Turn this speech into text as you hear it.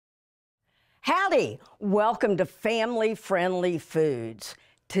Howdy, welcome to Family Friendly Foods.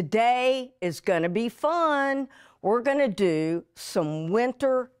 Today is gonna be fun. We're gonna do some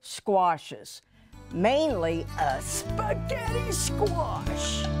winter squashes, mainly a spaghetti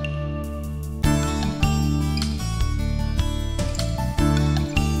squash.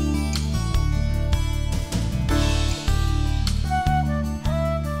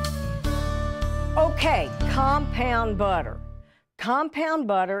 Okay, compound butter. Compound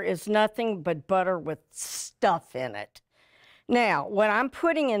butter is nothing but butter with stuff in it. Now, what I'm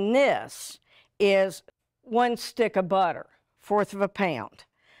putting in this is 1 stick of butter, 1/4 of a pound.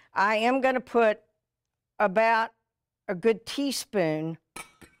 I am going to put about a good teaspoon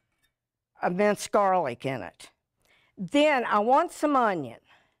of minced garlic in it. Then I want some onion.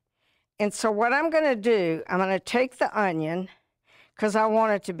 And so what I'm going to do, I'm going to take the onion, because I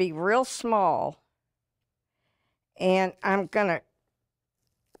want it to be real small, and I'm going to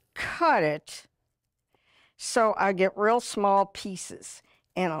cut it so I get real small pieces,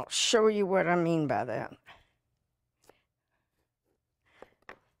 and I'll show you what I mean by that.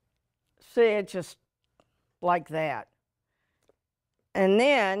 See, it just like that. And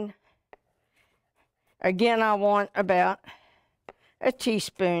then, again, I want about a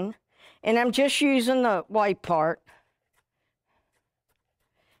teaspoon, and I'm just using the white part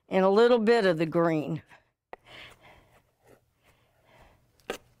and a little bit of the green.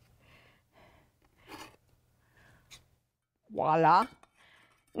 Voila.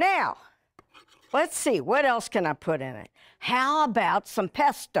 Now, let's see, what else can I put in it? How about some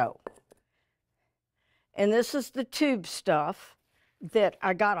pesto? And this is the tube stuff that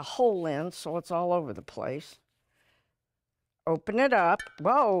I got a hole in, so it's all over the place. Open it up,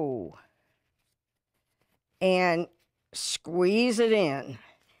 whoa, and squeeze it in.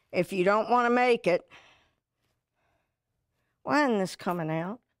 If you don't want to make it, why isn't this coming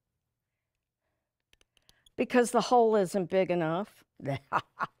out? Because the hole isn't big enough.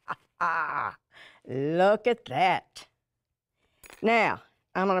 Look at that. Now,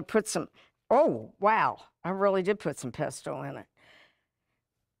 I'm going to put some, oh, wow, I really did put some pesto in it.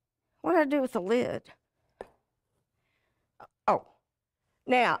 What did I do with the lid? Oh,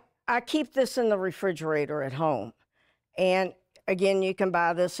 now, I keep this in the refrigerator at home. And again, you can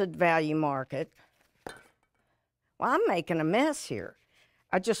buy this at Value Market. Well, I'm making a mess here.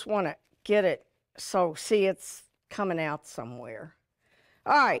 I just want to get it. So, see, it's coming out somewhere.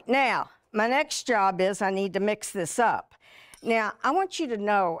 All right, now, my next job is I need to mix this up. Now, I want you to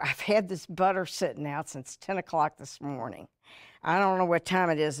know I've had this butter sitting out since 10 o'clock this morning. I don't know what time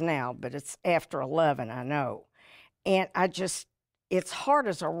it is now, but it's after 11, I know. And it's hard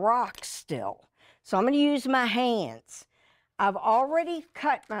as a rock still. So I'm going to use my hands. I've already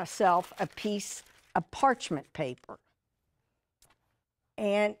cut myself a piece of parchment paper.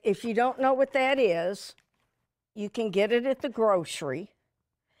 And if you don't know what that is, you can get it at the grocery.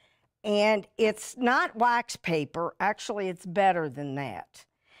 And it's not wax paper. Actually, it's better than that.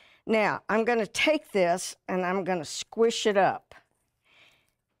 Now, I'm going to take this and I'm going to squish it up.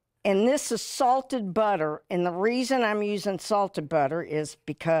 And this is salted butter. And the reason I'm using salted butter is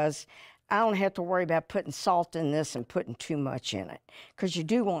because I don't have to worry about putting salt in this and putting too much in it, because you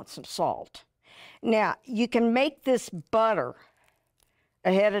do want some salt. Now, you can make this butter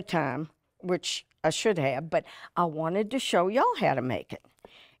ahead of time, which I should have, but I wanted to show y'all how to make it.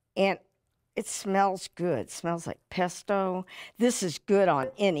 And it smells good. It smells like pesto. This is good on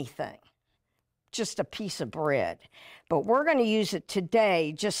anything, just a piece of bread. But we're going to use it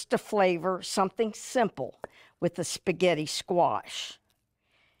today just to flavor something simple with the spaghetti squash.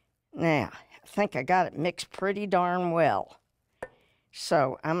 Now, I think I got it mixed pretty darn well.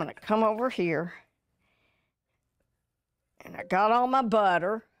 So I'm going to come over here. And I got all my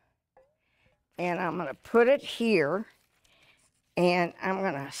butter, and I'm going to put it here, and I'm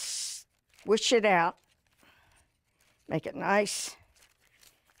going to swish it out, make it nice.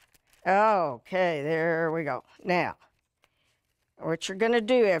 Okay, there we go. Now, what you're going to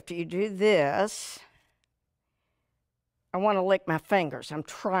do after you do this, I want to lick my fingers. I'm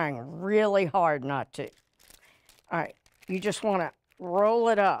trying really hard not to. All right, you just want to roll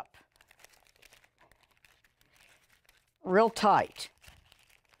it up real tight.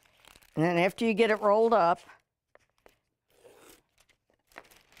 And then after you get it rolled up,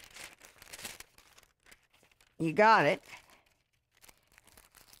 you got it.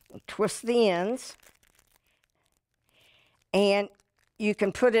 Twist the ends. And you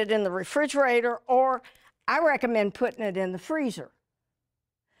can put it in the refrigerator, or I recommend putting it in the freezer.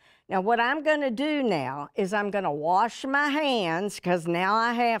 Now, what I'm going to do now is I'm going to wash my hands, because now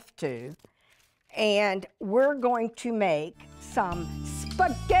I have to. And we're going to make some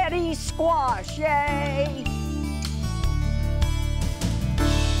spaghetti squash. Yay!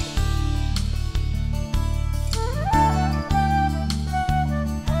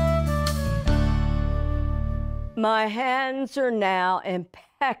 My hands are now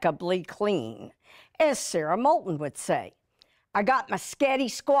impeccably clean, as Sarah Moulton would say. I got my sketty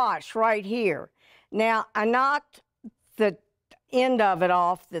squash right here. Now, I knocked the end of it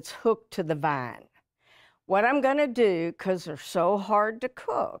off that's hooked to the vine. What I'm going to do, because they're so hard to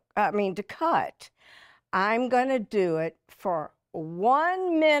cut, I'm going to do it for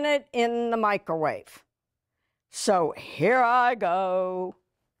 1 minute in the microwave. So here I go.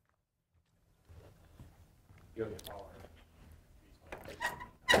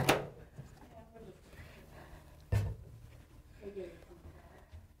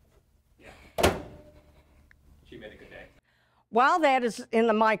 She made a good day. While that is in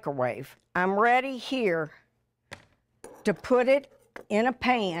the microwave, I'm ready here to put it in a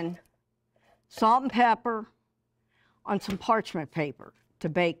pan, salt and pepper on some parchment paper to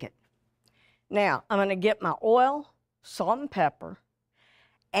bake it. Now, I'm going to get my oil, salt and pepper,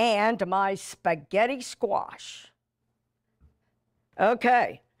 and my spaghetti squash.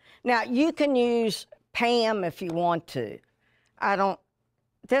 Okay. Now, you can use Pam if you want to.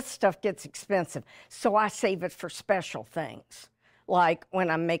 This stuff gets expensive, so I save it for special things, like when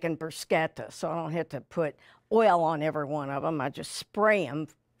I'm making bruschetta, so I don't have to put oil on every one of them. I just spray them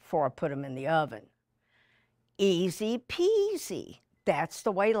before I put them in the oven. Easy peasy. That's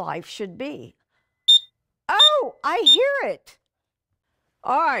the way life should be. Oh, I hear it.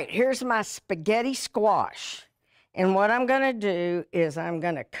 All right, here's my spaghetti squash. And what I'm going to do is I'm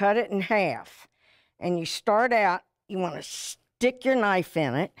going to cut it in half. And you start out, you want to stick your knife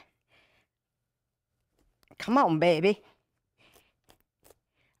in it. Come on, baby.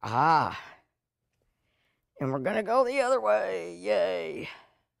 Ah. And we're going to go the other way. Yay.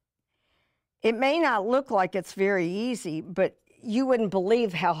 It may not look like it's very easy, but you wouldn't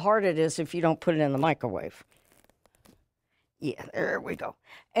believe how hard it is if you don't put it in the microwave. Yeah, there we go.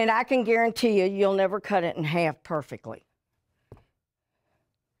 And I can guarantee you, you'll never cut it in half perfectly.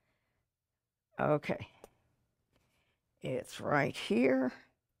 Okay. It's right here.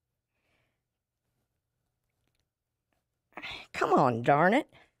 Come on, darn it.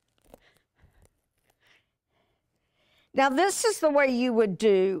 Now, this is the way you would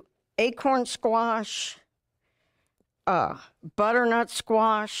do acorn squash, butternut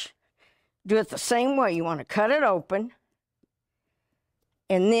squash. Do it the same way. You want to cut it open.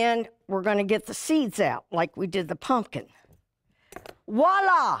 And then we're going to get the seeds out like we did the pumpkin.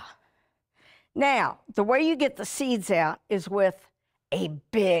 Voila! Now, the way you get the seeds out is with a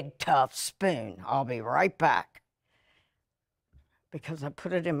big, tough spoon. I'll be right back because I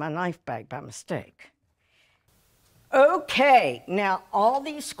put it in my knife bag by mistake. Okay, now all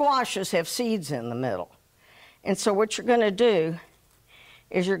these squashes have seeds in the middle. And so what you're going to do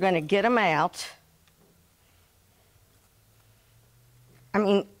is you're going to get them out. I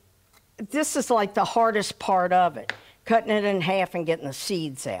mean, this is like the hardest part of it, cutting it in half and getting the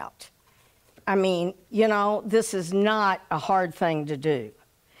seeds out. I mean, you know, this is not a hard thing to do,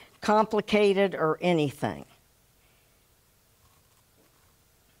 complicated or anything.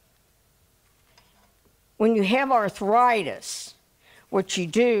 When you have arthritis, what you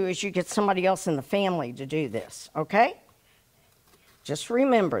do is you get somebody else in the family to do this, okay? Just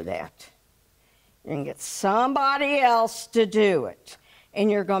remember that. You're going to get somebody else to do it. And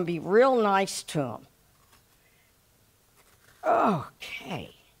you're going to be real nice to them.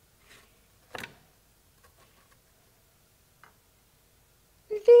 Okay.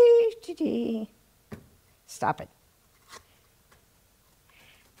 Stop it.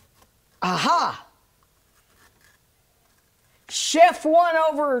 Aha! Chef won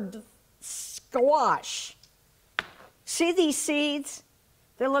over squash. See these seeds?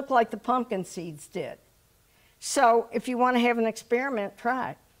 They look like the pumpkin seeds did. So if you want to have an experiment,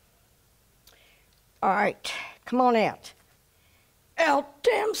 try it. All right, come on out. Out,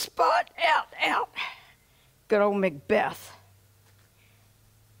 damn spot, out, out. Good old Macbeth.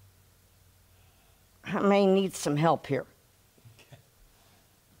 I may need some help here.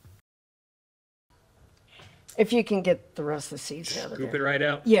 If you can get the rest of the seeds out of there. Scoop it right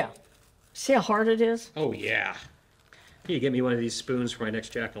out? Yeah. See how hard it is? Oh, yeah. You get me one of these spoons for my next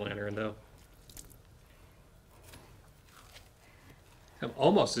jack-o'-lantern, though. I'm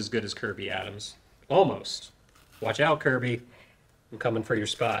almost as good as Kirby Adams. Almost. Watch out, Kirby. I'm coming for your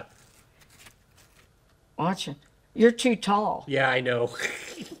spot. Watch it. You're too tall. Yeah, I know.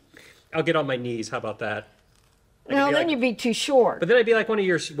 I'll get on my knees. How about that? No, be then like- you'd be too short. But then I'd be like one of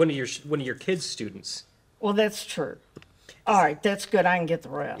your kids' students. Well, that's true. All right, that's good. I can get the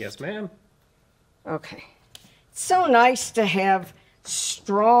rest. Yes, ma'am. Okay. It's so nice to have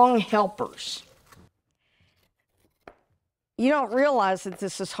strong helpers. You don't realize that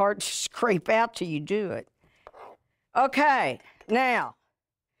this is hard to scrape out till you do it. Okay, now,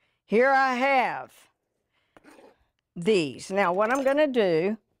 here I have these. Now, what I'm going to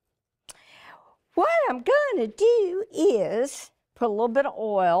do is put a little bit of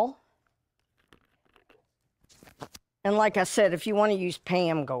oil. And like I said, if you want to use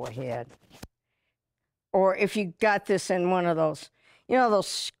Pam, go ahead. Or if you got this in one of those, you know, those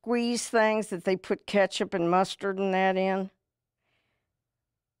squeeze things that they put ketchup and mustard and that in.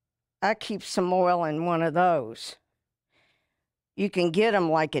 I keep some oil in one of those. You can get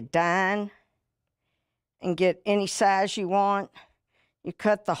them like a dime and get any size you want. You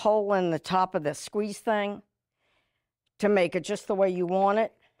cut the hole in the top of the squeeze thing to make it just the way you want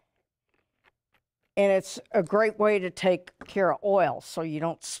it. And it's a great way to take care of oil so you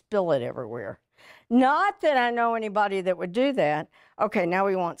don't spill it everywhere. Not that I know anybody that would do that. Okay, now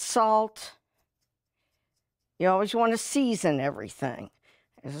we want salt. You always want to season everything.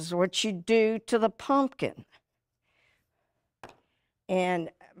 This is what you do to the pumpkin. And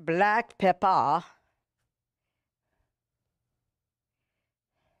black pepper.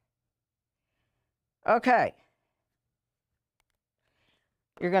 Okay.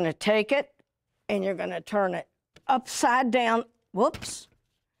 You're going to take it and you're going to turn it upside down, whoops,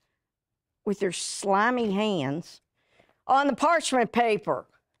 with your slimy hands on the parchment paper.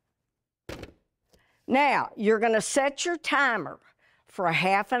 Now, you're going to set your timer for a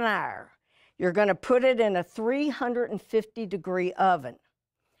half an hour. You're going to put it in a 350-degree oven.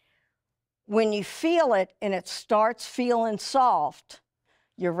 When you feel it and it starts feeling soft,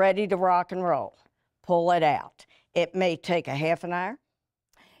 you're ready to rock and roll. Pull it out. It may take a half an hour.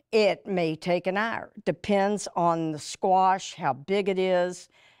 It may take an hour. Depends on the squash, how big it is,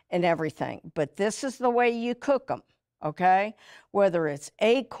 and everything. But this is the way you cook them, okay? Whether it's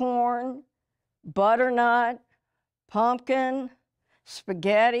acorn, butternut, pumpkin,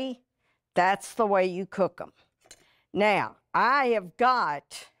 spaghetti, that's the way you cook them. Now, I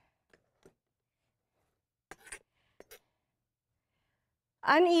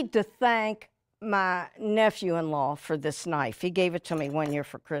need to thank my nephew-in-law for this knife. He gave it to me one year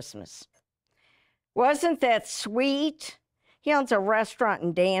for Christmas. Wasn't that sweet? He owns a restaurant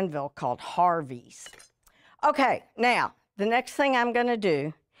in Danville called Harvey's. Okay, now, the next thing I'm going to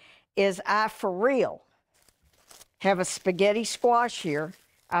do is I, for real, have a spaghetti squash here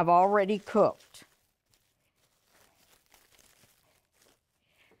I've already cooked.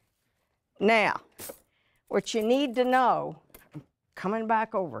 Now, what you need to know, coming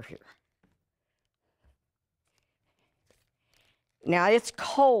back over here. Now, it's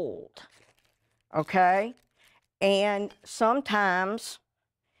cold, okay? And sometimes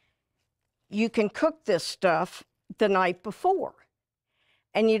you can cook this stuff the night before,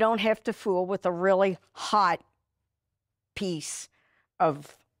 and you don't have to fool with a really hot piece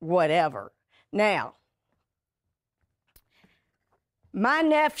of whatever. Now, my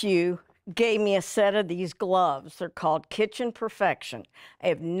nephew gave me a set of these gloves. They're called Kitchen Perfection. I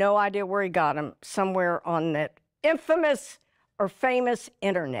have no idea where he got them, somewhere on that infamous or famous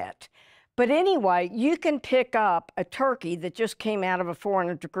internet. But anyway, you can pick up a turkey that just came out of a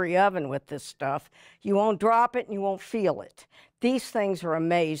 400-degree oven with this stuff. You won't drop it and you won't feel it. These things are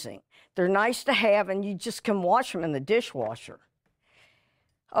amazing. They're nice to have, and you just can wash them in the dishwasher.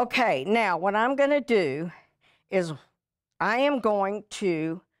 Okay, now what I'm going to do is I am going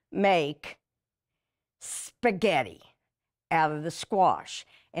to make spaghetti out of the squash,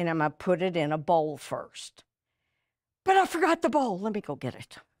 and I'm going to put it in a bowl first. But I forgot the bowl. Let me go get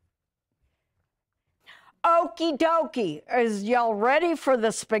it. Okie dokie. Is y'all ready for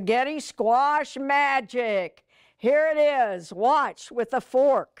the spaghetti squash magic? Here it is. Watch with a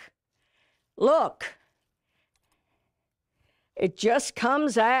fork. Look. It just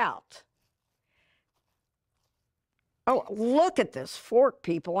comes out. Oh, look at this fork,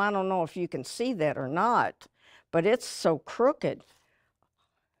 people. I don't know if you can see that or not, but it's so crooked.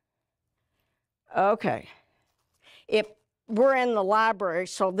 Okay. We're in the library,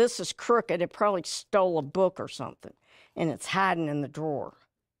 so this is crooked. It probably stole a book or something, and it's hiding in the drawer.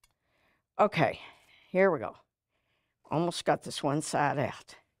 Okay, here we go. Almost got this one side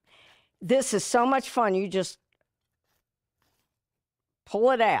out. This is so much fun. You just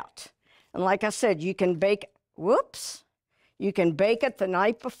pull it out. And like I said, you can bake, whoops, you can bake it the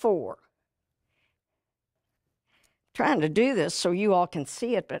night before. I'm trying to do this so you all can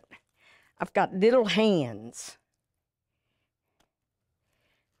see it, but I've got little hands.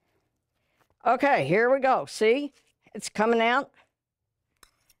 Okay, here we go. See? It's coming out.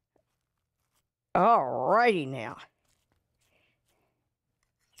 All righty now.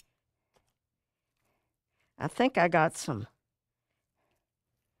 I think I got some.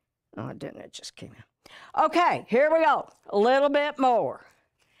 No, I didn't. It just came out. Okay, here we go. A little bit more.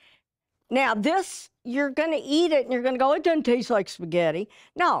 Now, this, you're going to eat it and you're going to go, it doesn't taste like spaghetti.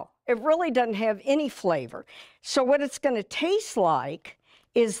 No, it really doesn't have any flavor. So what it's going to taste like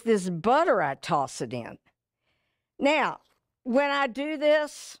is this butter I toss it in. Now, when I do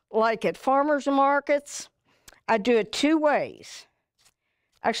this, like at farmers markets, I do it 2 ways.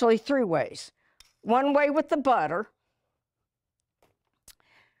 Actually, 3 ways. One way with the butter.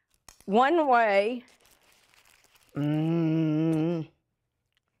 One way, one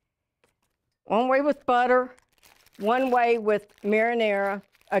way with butter, one way with marinara,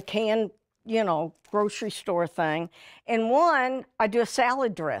 a canned, you know, grocery store thing, and one, I do a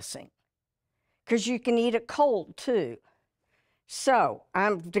salad dressing, because you can eat it cold too. So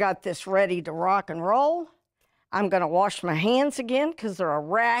I've got this ready to rock and roll. I'm going to wash my hands again because they're a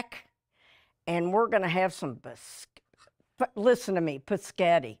wreck, and we're going to have some, listen to me,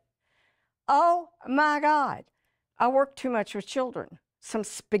 biscotti. Oh my God, I work too much with children. Some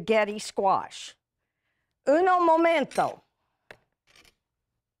spaghetti squash. Uno momento.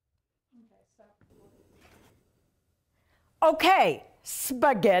 Okay,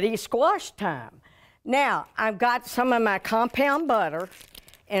 spaghetti squash time. Now, I've got some of my compound butter,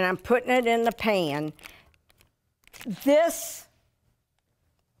 and I'm putting it in the pan. This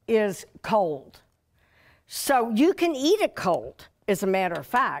is cold. So you can eat it cold, as a matter of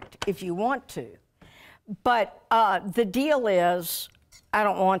fact, if you want to. But the deal is, I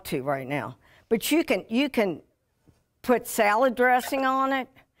don't want to right now. But you can put salad dressing on it,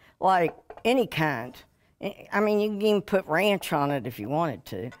 like any kind. I mean, you can even put ranch on it if you wanted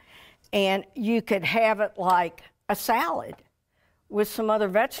to. And you could have it like a salad with some other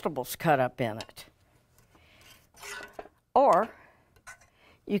vegetables cut up in it. Or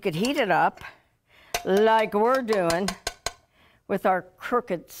you could heat it up like we're doing with our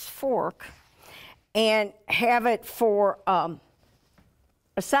crooked fork and have it for a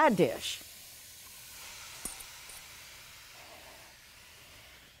side dish.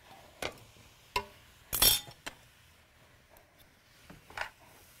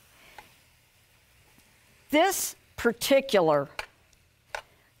 This particular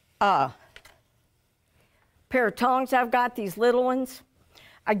pair of tongs I've got, these little ones,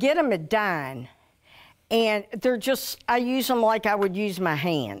 I get them at Dine, and they're just, I use them like I would use my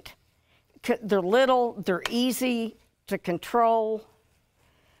hand. They're little, they're easy to control.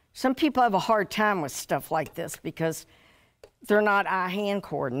 Some people have a hard time with stuff like this because they're not eye-hand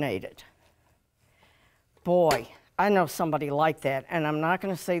coordinated. Boy, I know somebody like that, and I'm not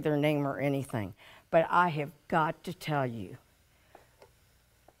going to say their name or anything, but I have got to tell you,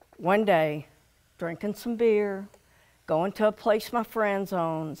 one day, drinking some beer, going to a place my friends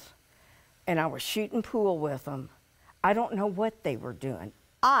owns, and I was shooting pool with them. I don't know what they were doing.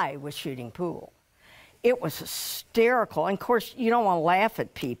 I was shooting pool. It was hysterical. And of course, you don't want to laugh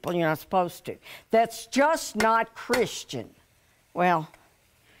at people. You're not supposed to. That's just not Christian. Well,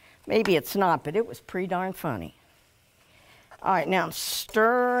 maybe it's not, but it was pretty darn funny. All right, now I'm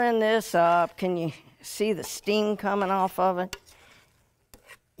stirring this up. Can you see the steam coming off of it?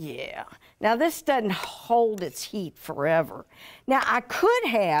 Yeah. Now, this doesn't hold its heat forever. Now, I could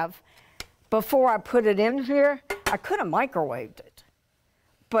have, before I put it in here, I could have microwaved it.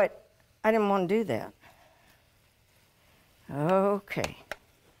 But I didn't want to do that. Okay.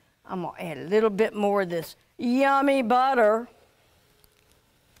 I'm going to add a little bit more of this yummy butter.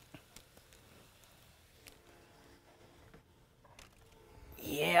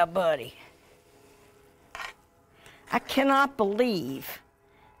 Yeah, buddy. I cannot believe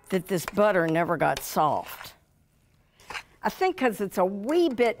that this butter never got soft. I think because it's a wee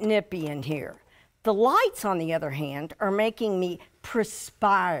bit nippy in here. The lights, on the other hand, are making me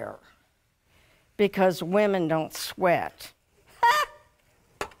perspire because women don't sweat.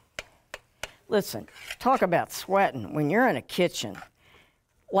 Listen, talk about sweating. When you're in a kitchen,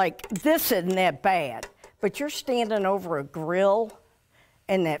 like this isn't that bad, but you're standing over a grill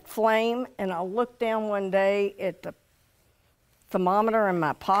and that flame, and I looked down one day at the thermometer in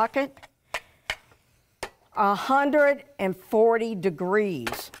my pocket, 140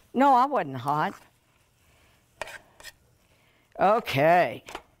 degrees. No, I wasn't hot. Okay,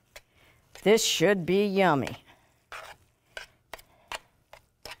 this should be yummy.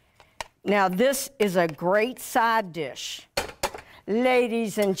 Now, this is a great side dish,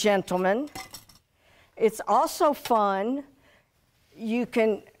 ladies and gentlemen. It's also fun. You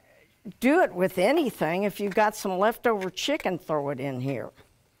can do it with anything. If you've got some leftover chicken, throw it in here.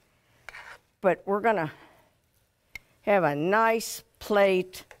 But we're going to have a nice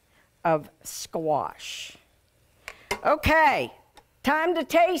plate of squash. Okay, time to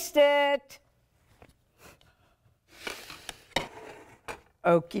taste it.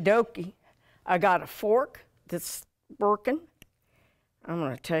 Okie dokie. I got a fork that's working. I'm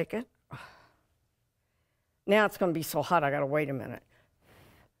going to take it. Now it's going to be so hot I got to wait a minute.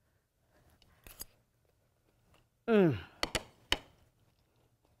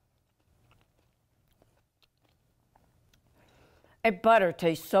 That butter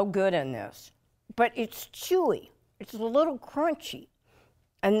tastes so good in this, but it's chewy. It's a little crunchy,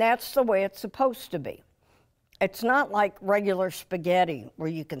 and that's the way it's supposed to be. It's not like regular spaghetti where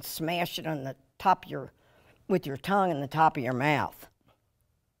you can smash it on the top of with your tongue in the top of your mouth.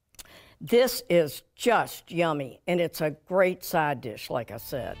 This is just yummy, and it's a great side dish, like I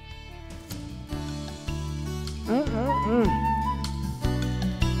said.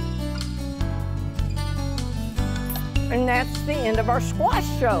 And that's the end of our squash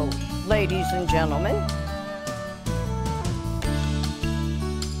show, ladies and gentlemen.